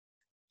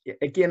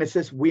again, it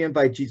says we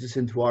invite Jesus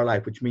into our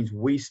life, which means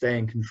we stay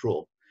in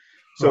control.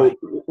 So Right.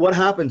 what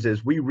happens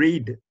is we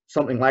read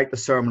something like the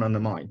Sermon on the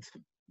Mount,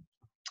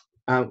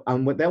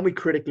 and then we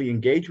critically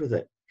engage with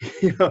it.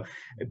 You know,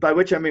 by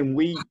which I mean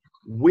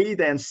we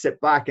then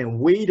sit back and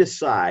we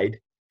decide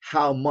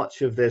how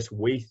much of this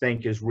we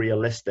think is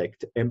realistic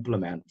to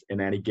implement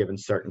in any given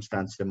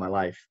circumstance in my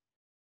life.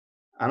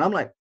 And I'm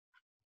like,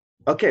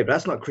 okay, but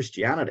that's not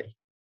Christianity.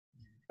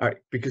 All right,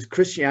 because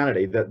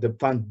Christianity, the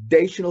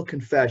foundational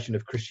confession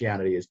of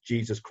Christianity is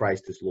Jesus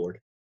Christ is Lord.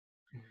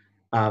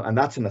 And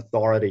that's an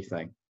authority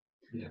thing.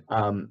 Yeah.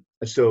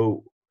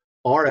 So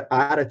our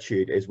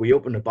attitude is we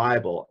open the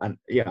Bible, and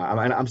I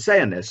mean, I'm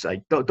saying this,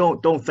 like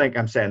don't think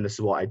I'm saying this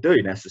is what I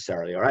do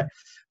necessarily, all right?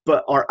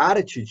 But our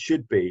attitude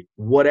should be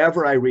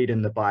whatever I read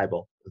in the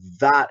Bible,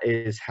 that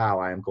is how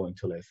I am going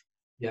to live.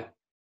 Yeah.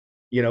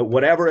 You know,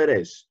 whatever it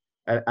is,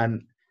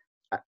 and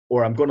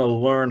or I'm going to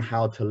learn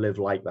how to live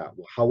like that.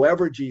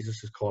 However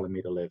Jesus is calling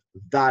me to live,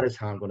 that is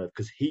how I'm going to,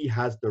 because he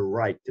has the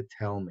right to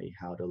tell me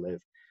how to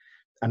live.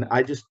 And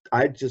I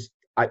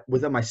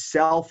within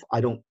myself,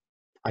 I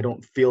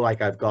don't feel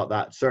like I've got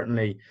that.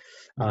 Certainly,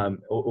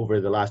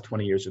 over the last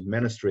 20 years of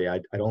ministry, I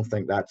don't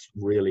think that's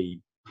really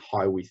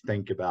how we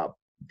think about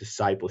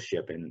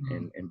discipleship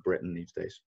in Britain these days.